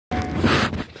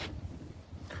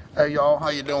Hey y'all, how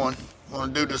you doing? I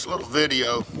want to do this little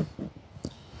video.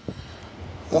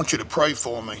 I want you to pray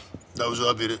for me. Those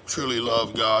of you that truly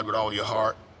love God with all your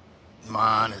heart,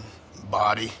 mind, and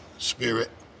body, spirit,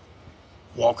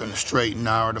 walking the straight and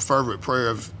narrow. The fervent prayer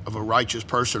of a righteous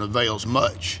person avails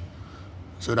much.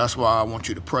 So that's why I want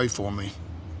you to pray for me.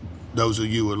 Those of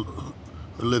you who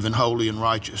are living holy and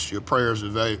righteous, your prayers are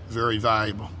very, very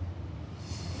valuable.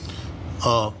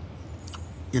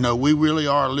 We really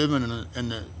are living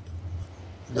in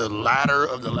the latter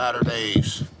of the latter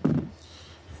days.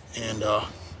 And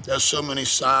there's so many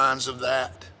signs of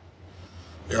that.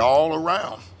 They're all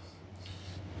around.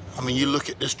 I mean, you look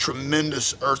at this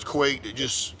tremendous earthquake that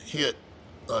just hit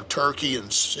Turkey and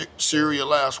Syria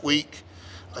last week.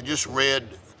 I just read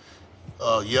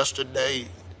yesterday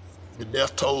the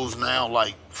death tolls now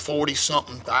like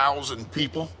 40-something thousand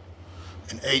people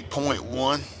and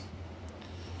 8.1.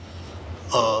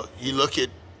 You look at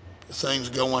things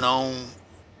going on,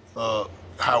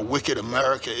 how wicked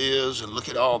America is, and look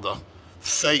at all the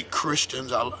fake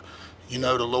Christians. The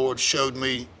Lord showed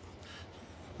me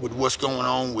with what's going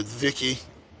on with Vicky,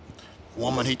 the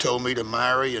woman he told me to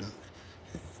marry, and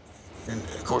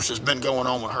of course it's been going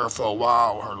on with her for a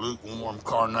while, her lukewarm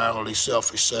carnality,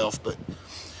 selfish self. But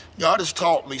God has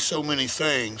taught me so many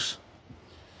things.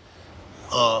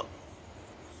 That's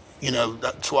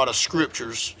why the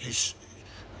scriptures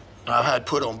I've had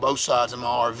put on both sides of my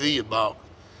RV about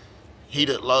he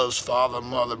that loves father,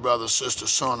 mother, brother, sister,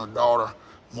 son, or daughter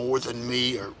more than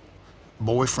me, or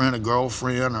boyfriend or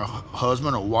girlfriend or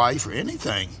husband or wife or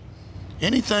anything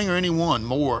or anyone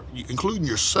more, including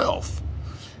yourself,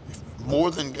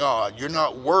 more than God, you're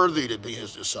not worthy to be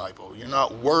his disciple. You're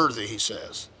not worthy, he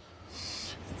says.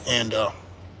 And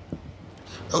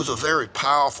those are very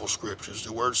powerful scriptures.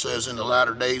 The word says in the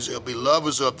latter days they'll be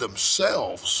lovers of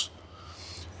themselves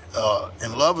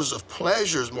and lovers of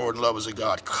pleasures more than lovers of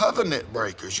God. Covenant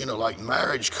breakers, like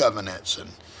marriage covenants and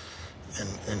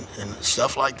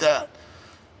stuff like that.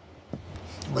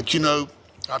 But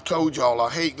I've told y'all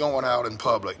I hate going out in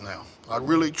public now. I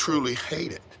really, truly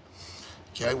hate it.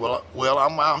 Okay, well,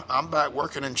 I'm back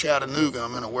working in Chattanooga.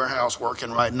 I'm in a warehouse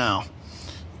working right now,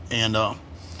 and I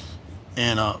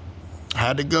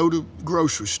had to go to the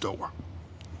grocery store.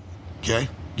 Okay,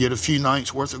 get a few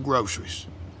nights worth of groceries.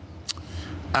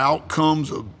 Out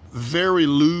comes a very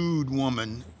lewd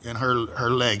woman in her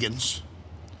leggings.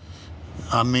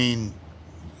 I mean,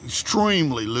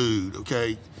 extremely lewd.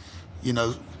 Okay,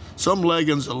 some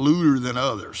leggings are lewder than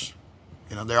others.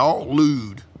 They're all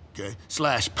lewd. Okay, /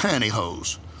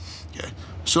 pantyhose. Okay,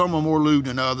 some are more lewd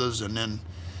than others, and then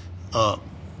I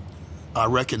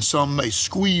reckon some may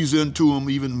squeeze into them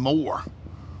even more.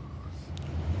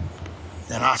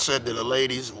 And I said to the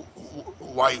ladies,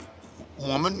 white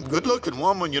woman, good-looking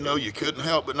woman, you couldn't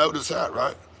help but notice that,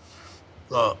 right?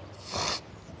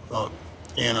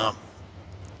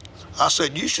 I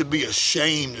said, you should be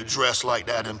ashamed to dress like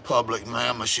that in public,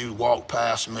 ma'am, as she walked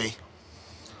past me.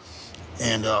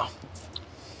 And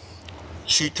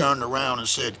she turned around and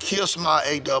said, kiss my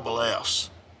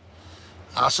ASS.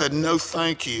 I said, no,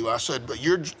 thank you. I said, but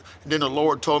then the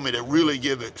Lord told me to really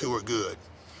give it to her good.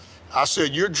 I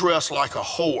said, you're dressed like a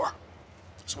whore.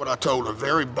 That's what I told her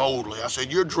very boldly. I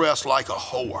said, you're dressed like a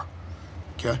whore.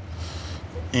 Okay?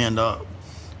 And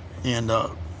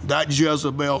that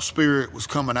Jezebel spirit was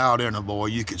coming out in her, boy.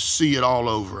 You could see it all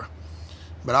over her.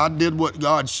 But I did what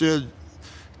God said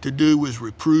to do, was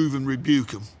reprove and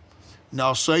rebuke him.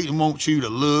 Now, Satan wants you to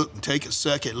look and take a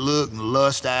second look and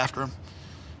lust after him.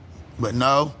 But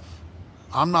no,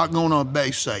 I'm not going to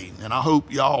obey Satan. And I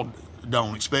hope y'all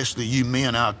don't, especially you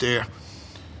men out there.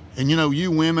 And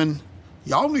you women,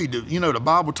 y'all need to, the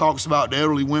Bible talks about the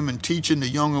elderly women teaching the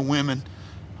younger women.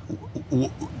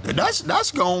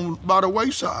 That's gone by the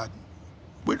wayside.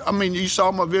 I mean, you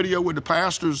saw my video with the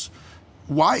pastor's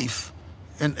wife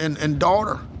and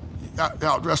daughter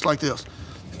out dressed like this.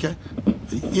 Okay,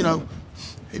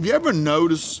 have you ever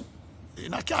noticed?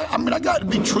 And I got to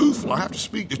be truthful. I have to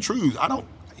speak the truth.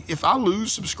 If I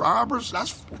lose subscribers, I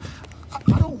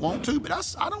don't want to, but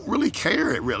I don't really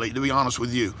care, to be honest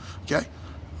with you. Okay,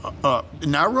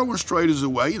 narrow and straight is the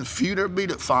way, and few there be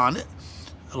that find it.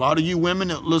 A lot of you women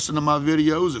that listen to my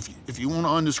videos, if you want to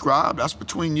undescribe, that's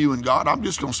between you and God. I'm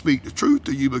just going to speak the truth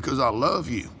to you because I love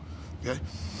you. Okay,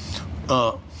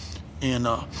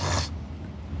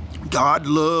 God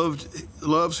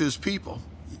loves his people.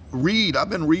 I've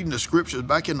been reading the scriptures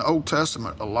back in the Old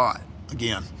Testament a lot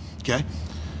again. Okay,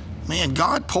 man,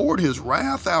 God poured his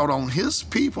wrath out on his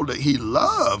people that he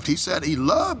loved. He said he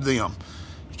loved them.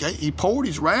 Okay, he poured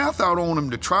his wrath out on them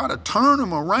to try to turn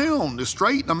them around, to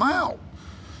straighten them out.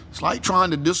 It's like trying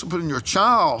to discipline your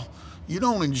child. You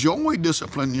don't enjoy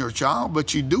disciplining your child,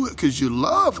 but you do it because you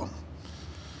love them.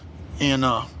 And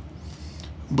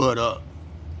but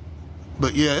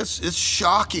yeah, it's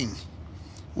shocking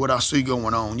what I see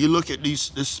going on. You look at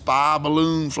this spy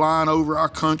balloon flying over our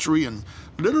country and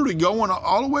literally going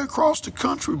all the way across the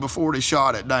country before they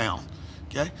shot it down.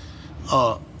 Okay,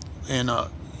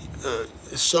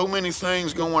 so many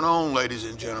things going on, ladies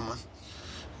and gentlemen.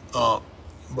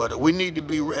 But we need to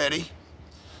be ready,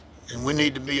 and we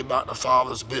need to be about the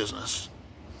Father's business.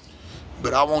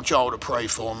 But I want y'all to pray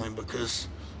for me because,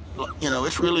 you know,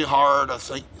 it's really hard to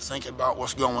think about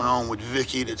what's going on with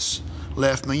Vicky that's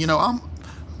left me. You know, I'm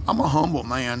a humble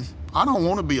man. I don't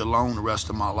want to be alone the rest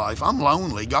of my life. I'm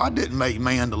lonely. God didn't make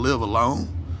man to live alone.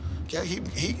 Okay,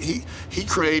 he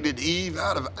created Eve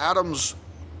out of Adam's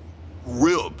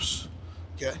ribs.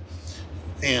 Okay,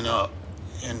 and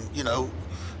you know,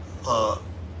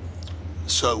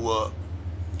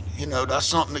 you know, that's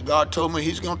something that God told me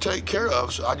He's going to take care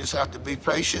of. So I just have to be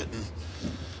patient and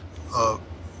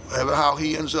how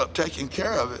He ends up taking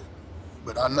care of it.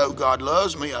 But I know God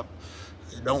loves me. I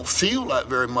don't feel that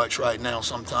very much right now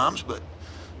sometimes, but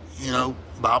you know,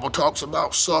 Bible talks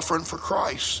about suffering for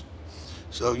Christ.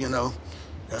 So, you know,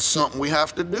 that's something we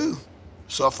have to do.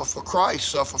 Suffer for Christ,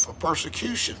 suffer for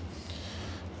persecution.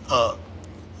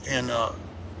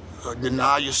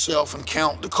 Deny yourself and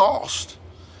count the cost.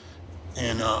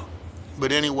 And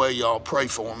but anyway, y'all pray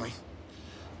for me.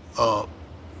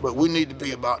 But we need to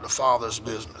be about the Father's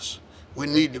business. We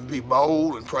need to be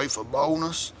bold and pray for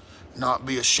boldness, not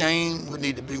be ashamed. We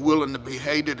need to be willing to be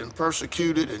hated and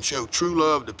persecuted and show true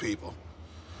love to people.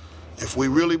 If we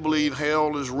really believe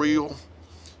hell is real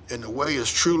and the way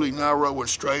is truly narrow and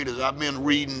straight, as I've been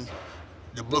reading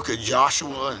the book of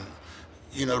Joshua, and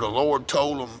you know, the Lord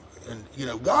told them, and you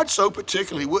know, God so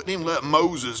particularly wouldn't even let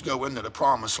Moses go into the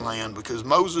promised land because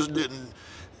Moses didn't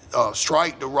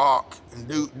strike the rock and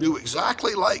do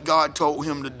exactly like God told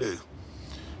him to do.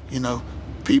 You know,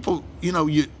 people, you know,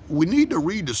 we need to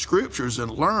read the scriptures and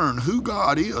learn who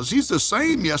God is. He's the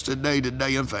same yesterday,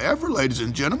 today, and forever, ladies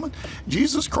and gentlemen.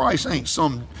 Jesus Christ ain't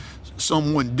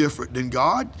someone different than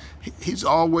God. He's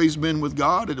always been with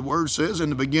God. And the word says, in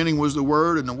the beginning was the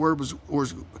Word, and the Word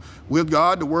was with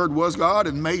God. The Word was God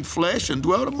and made flesh and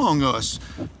dwelt among us.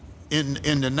 In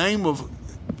the name of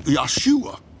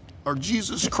Yeshua, or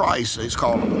Jesus Christ, they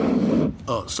call him.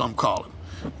 Some call him.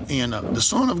 And the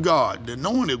Son of God, the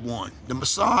Anointed One, the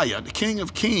Messiah, the King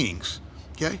of Kings.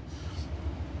 Okay?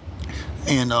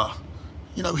 And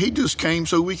you know, He just came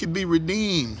so we could be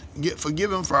redeemed, get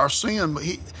forgiven for our sin. But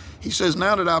He says,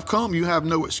 now that I've come, you have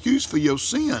no excuse for your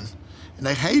sin. And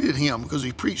they hated Him because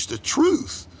He preached the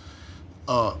truth.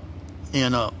 You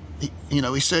know,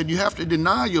 He said, you have to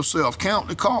deny yourself, count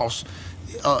the cost.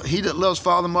 He that loves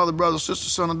father, mother, brother, sister,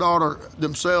 son, or daughter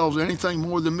themselves, anything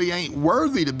more than me, ain't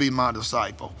worthy to be my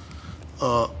disciple.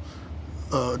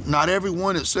 Not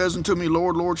everyone that says unto me,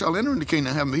 Lord, Lord, shall enter into the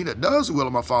kingdom of heaven, but he that does the will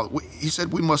of my Father. He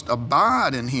said we must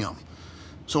abide in Him.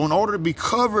 So in order to be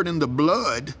covered in the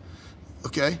blood,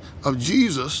 okay, of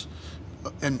Jesus,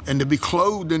 and to be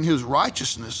clothed in His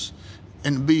righteousness,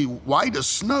 and to be white as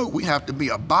snow, we have to be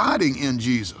abiding in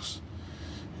Jesus.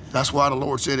 That's why the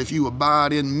Lord said, if you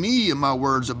abide in me and my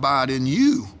words abide in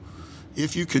you,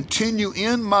 if you continue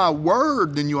in my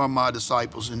word, then you are my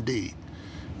disciples indeed.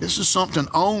 This is something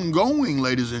ongoing,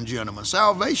 ladies and gentlemen.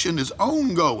 Salvation is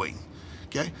ongoing.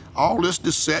 Okay? All this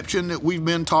deception that we've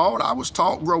been taught, I was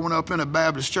taught growing up in a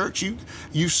Baptist church,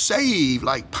 you save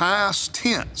like past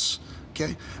tense.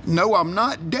 Okay? No, I'm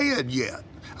not dead yet.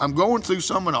 I'm going through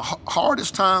some of the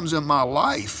hardest times in my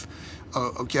life.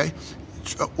 Okay?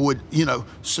 You know,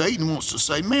 Satan wants to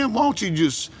say, man, why don't you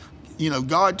just, you know,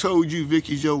 God told you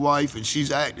Vicky's your wife and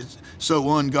she's acted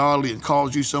so ungodly and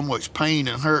caused you so much pain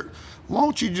and hurt. Why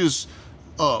don't you just,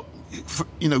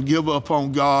 you know, give up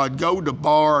on God, go to the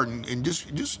bar and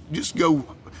just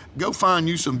go find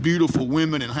you some beautiful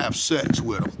women and have sex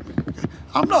with them. Okay?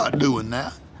 I'm not doing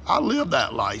that. I live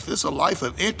that life. It's a life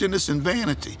of emptiness and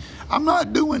vanity. I'm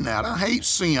not doing that. I hate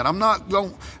sin. I'm not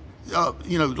going.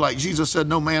 You know, like Jesus said,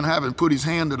 no man having put his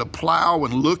hand to the plow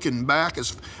and looking back.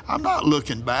 I'm not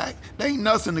looking back. There ain't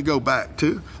nothing to go back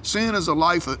to. Sin is a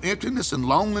life of emptiness and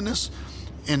loneliness,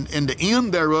 and the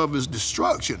end thereof is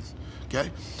destruction.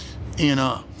 Okay, and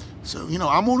so you know,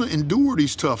 I'm going to endure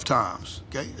these tough times.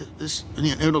 Okay,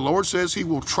 and the Lord says He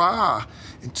will try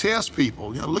and test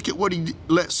people. You know, look at what He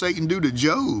let Satan do to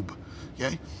Job.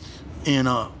 Okay, and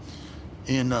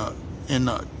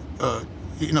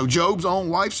you know, Job's own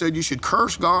wife said you should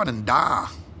curse God and die.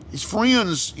 His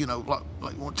friends, you know,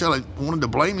 like wanted to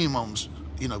blame him on,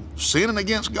 you know, sinning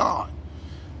against God.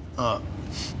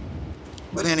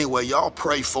 But anyway, y'all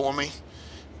pray for me.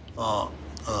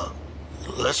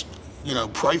 Let's,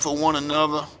 pray for one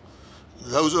another.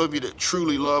 Those of you that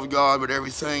truly love God with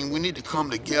everything, we need to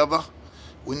come together.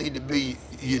 We need to be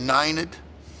united.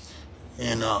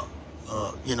 And,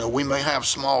 we may have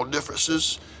small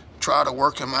differences. Try to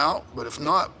work them out. But if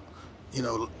not,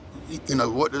 what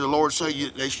did the Lord say?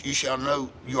 You shall know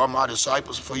you are my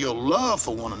disciples for your love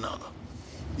for one another.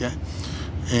 Yeah.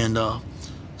 And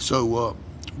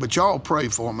but y'all pray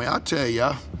for me. I tell you,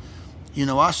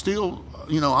 I still,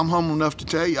 I'm humble enough to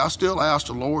tell you, I still ask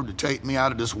the Lord to take me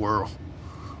out of this world.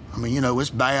 I mean, it's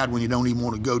bad when you don't even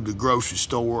want to go to the grocery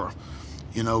store.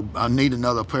 I need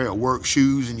another pair of work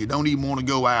shoes, and you don't even want to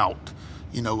go out.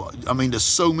 There's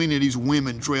so many of these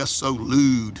women dressed so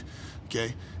lewd,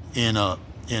 okay? And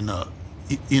the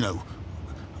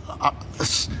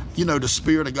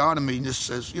Spirit of God in me just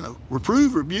says,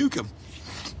 reprove, rebuke him.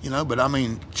 But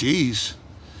geez,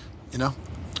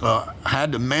 I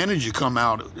had the manager come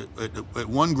out at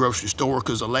one grocery store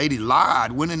because a lady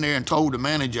lied, went in there and told the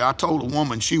manager, I told a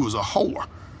woman she was a whore.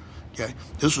 Okay,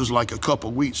 this was like a couple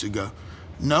of weeks ago.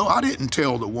 No, I didn't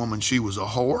tell the woman she was a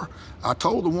whore. I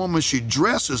told the woman she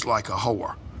dresses like a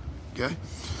whore. Okay,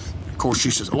 of course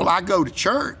she says, well, I go to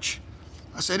church.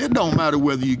 I said, it don't matter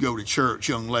whether you go to church,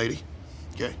 young lady.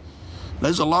 Okay,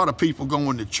 there's a lot of people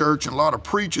going to church and a lot of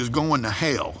preachers going to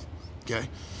hell. Okay,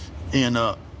 and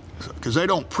because they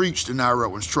don't preach the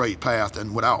narrow and straight path,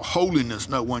 and without holiness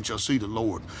no one shall see the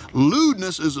Lord.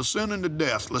 Lewdness is a sin unto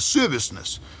death.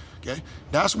 Lasciviousness, okay,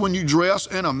 that's when you dress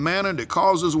in a manner that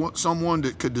causes someone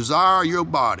that could desire your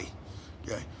body.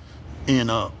 Okay, and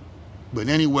but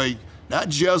anyway, that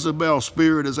Jezebel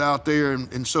spirit is out there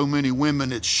in so many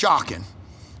women. It's shocking.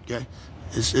 Okay,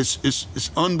 it's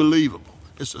unbelievable.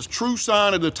 It's a true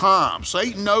sign of the time.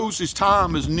 Satan knows his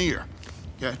time is near.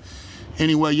 Okay.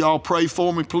 Anyway, y'all pray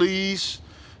for me, please,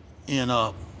 and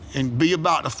be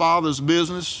about the Father's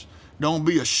business. Don't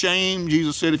be ashamed.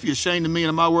 Jesus said, if you're ashamed of me and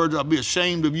of my words, I'll be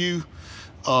ashamed of you.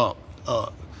 Get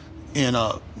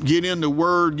in the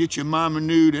Word, get your mind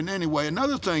renewed. And anyway,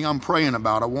 another thing I'm praying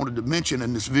about, I wanted to mention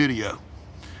in this video.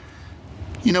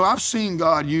 I've seen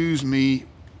God use me.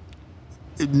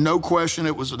 No question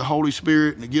it was the Holy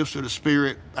Spirit and the gifts of the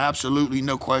Spirit. Absolutely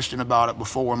no question about it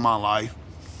before in my life.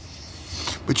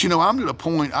 But I'm to the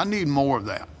point, I need more of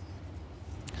that.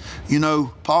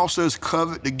 Paul says,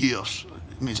 covet the gifts.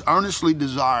 It means earnestly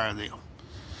desire them.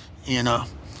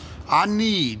 I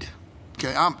need,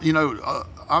 okay,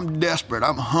 I'm desperate.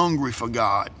 I'm hungry for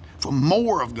God, for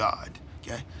more of God,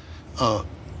 okay?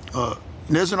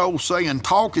 There's an old saying,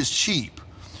 talk is cheap.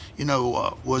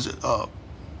 Was it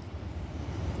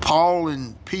Paul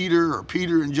and Peter, or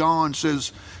Peter and John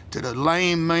says to the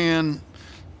lame man,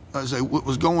 as they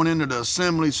was going into the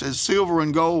assembly, says, silver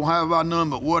and gold have I none,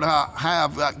 but what I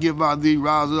have I give I thee,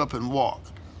 rise up and walk.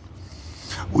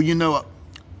 Well,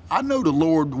 I know the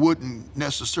Lord wouldn't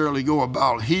necessarily go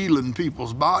about healing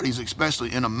people's bodies,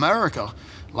 especially in America,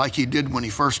 like he did when he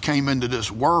first came into this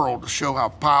world, to show how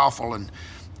powerful and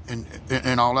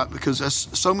all that, because there's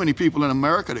so many people in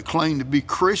America that claim to be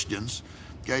Christians,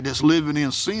 okay, that's living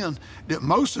in sin, that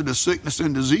most of the sickness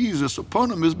and disease that's upon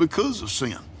them is because of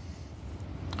sin.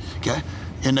 Okay,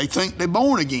 and they think they're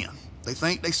born again. They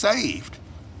think they're saved.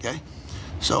 Okay,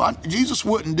 so Jesus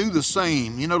wouldn't do the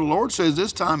same. The Lord says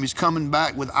this time he's coming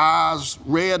back with eyes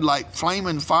red like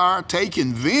flaming fire,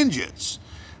 taking vengeance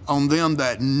on them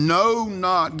that know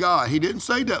not God. He didn't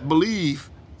say that believe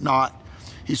not.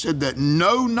 He said that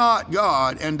know not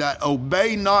God and that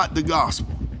obey not the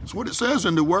gospel. That's what it says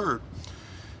in the Word.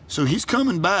 So he's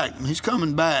coming back, and he's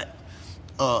coming back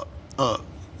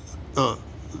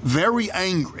very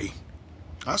angry.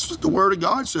 That's what the Word of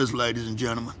God says, ladies and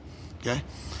gentlemen. Okay?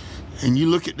 And you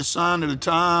look at the sign of the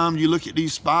time, you look at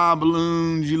these spy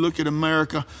balloons, you look at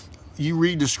America, you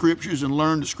read the scriptures and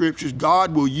learn the scriptures.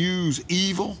 God will use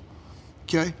evil.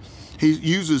 Okay? He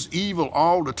uses evil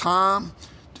all the time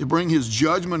to bring his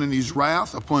judgment and his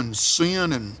wrath upon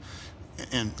sin.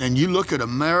 And you look at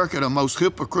America, the most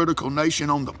hypocritical nation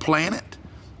on the planet.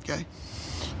 Okay?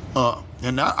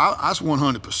 And that's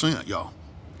 100%, y'all.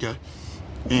 Okay,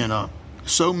 and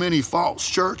so many false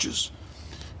churches.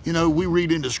 We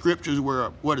read in the scriptures where,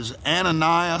 what is it,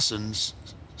 Ananias and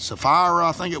Sapphira,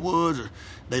 I think it was, or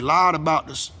they lied about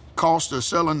the cost of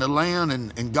selling the land,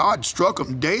 and God struck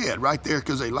them dead right there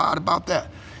because they lied about that.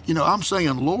 I'm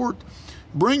saying, Lord,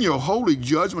 bring your holy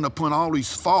judgment upon all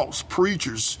these false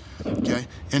preachers, okay,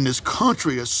 in this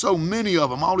country. There's so many of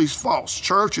them, all these false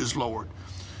churches, Lord.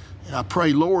 And I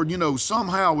pray, Lord,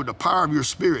 somehow with the power of your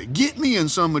Spirit, get me in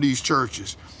some of these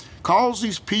churches. Cause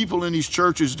these people in these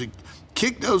churches to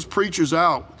kick those preachers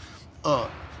out,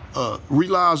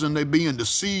 realizing they're being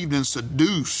deceived and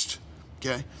seduced,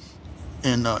 okay?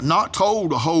 And not told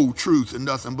the whole truth and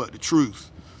nothing but the truth.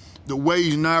 The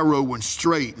way's narrow and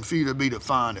straight, and few there be that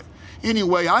find it.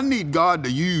 Anyway, I need God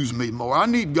to use me more. I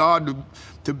need God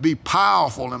to be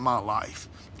powerful in my life,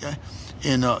 okay?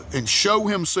 And show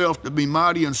himself to be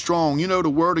mighty and strong. You know, the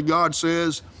word of God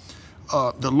says,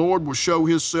 the Lord will show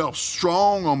himself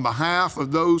strong on behalf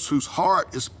of those whose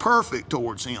heart is perfect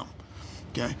towards him,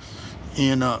 okay?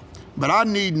 And but I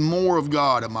need more of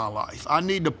God in my life. I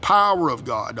need the power of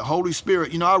God, the Holy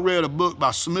Spirit. You know, I read a book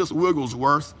by Smith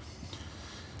Wigglesworth,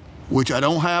 which I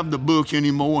don't have the book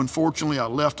anymore. Unfortunately, I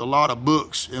left a lot of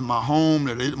books in my home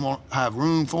that I didn't want to have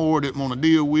room for, didn't want to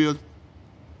deal with.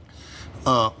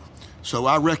 So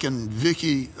I reckon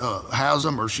Vicky has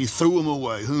them, or she threw them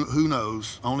away. Who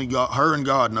knows? Only God, her and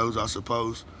God knows, I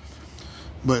suppose.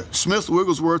 But Smith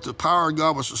Wigglesworth, the power of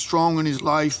God was so strong in his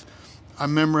life. I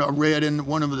remember I read in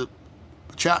one of the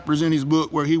chapters in his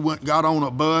book where he got on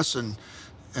a bus and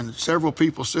several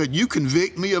people said, "You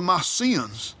convict me of my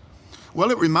sins."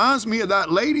 Well, it reminds me of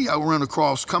that lady I ran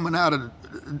across coming out of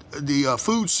the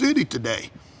Food City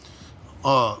today.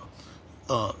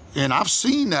 And I've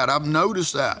seen that. I've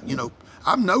noticed that. You know,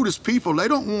 I've noticed people, they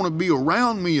don't want to be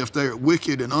around me if they're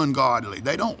wicked and ungodly.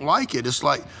 They don't like it. It's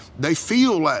like they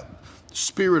feel that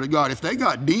Spirit of God. If they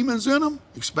got demons in them,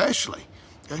 especially,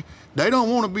 okay, they don't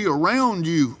want to be around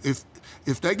you.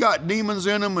 If they got demons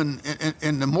in them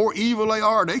and the more evil they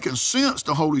are, they can sense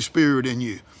the Holy Spirit in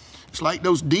you. It's like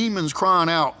those demons crying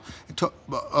out,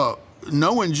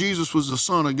 knowing Jesus was the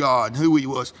Son of God, who he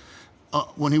was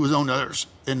when he was on the earth.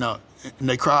 And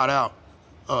they cried out,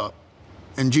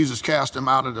 and Jesus cast them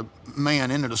out of the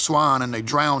man into the swine, and they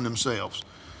drowned themselves.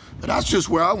 But that's just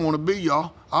where I want to be,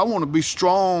 y'all. I want to be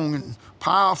strong and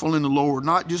powerful in the Lord,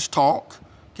 not just talk,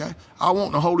 okay? I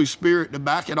want the Holy Spirit to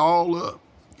back it all up,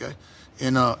 okay?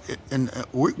 And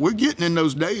we're getting in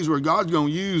those days where God's going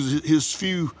to use his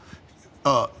few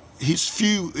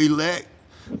elect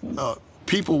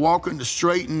people walking the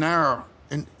straight and narrow,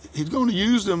 and he's going to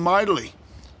use them mightily,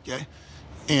 okay?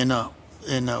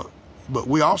 But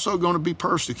we're also going to be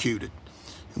persecuted.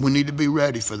 We need to be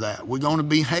ready for that. We're going to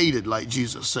be hated, like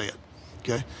Jesus said,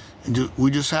 okay? And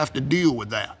we just have to deal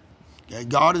with that, okay?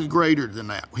 God is greater than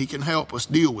that. He can help us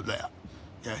deal with that,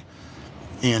 okay?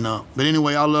 But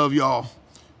anyway, I love y'all.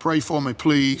 Pray for me,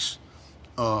 please.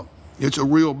 It's a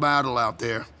real battle out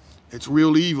there. It's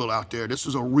real evil out there. This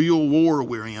is a real war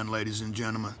we're in, ladies and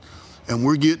gentlemen. And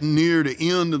we're getting near the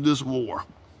end of this war,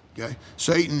 okay?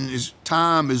 Satan's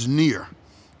time is near,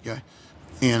 okay?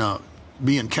 And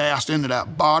being cast into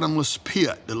that bottomless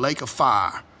pit, the lake of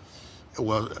fire.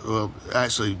 Well,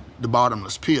 actually, the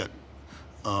bottomless pit.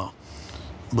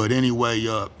 But anyway,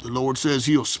 the Lord says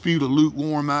he'll spew the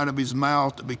lukewarm out of his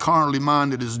mouth. To be carnally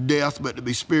minded is death, but to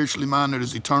be spiritually minded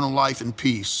is eternal life and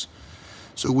peace.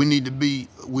 So we need to be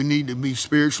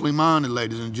spiritually minded,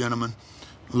 ladies and gentlemen.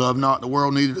 Love not the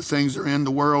world, neither the things that are in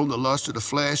the world. The lust of the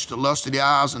flesh, the lust of the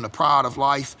eyes, and the pride of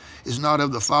life is not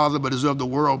of the Father, but is of the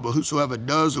world. But whosoever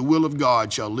does the will of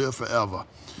God shall live forever.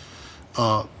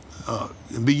 And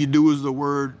be ye doers of the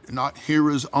word, not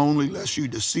hearers only, lest you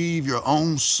deceive your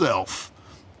own self.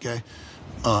 Okay?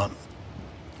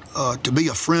 To be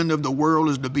a friend of the world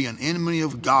is to be an enemy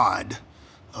of God.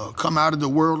 Come out of the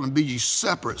world and be ye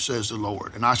separate, says the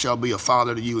Lord, and I shall be a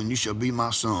father to you, and you shall be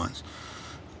my sons.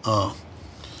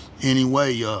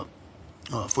 Anyway,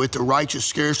 for if the righteous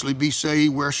scarcely be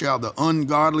saved, where shall the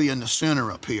ungodly and the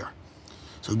sinner appear?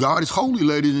 So God is holy,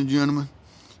 ladies and gentlemen.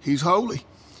 He's holy.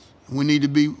 We need to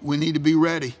be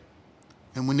ready,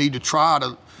 and we need to try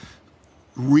to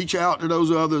reach out to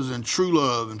those others in true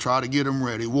love and try to get them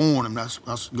ready. Warn them.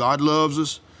 That's God loves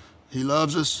us. He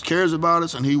loves us, cares about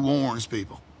us, and he warns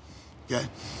people. Okay?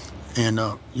 And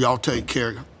y'all take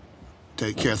care.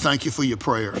 Take care. Thank you for your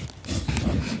prayers.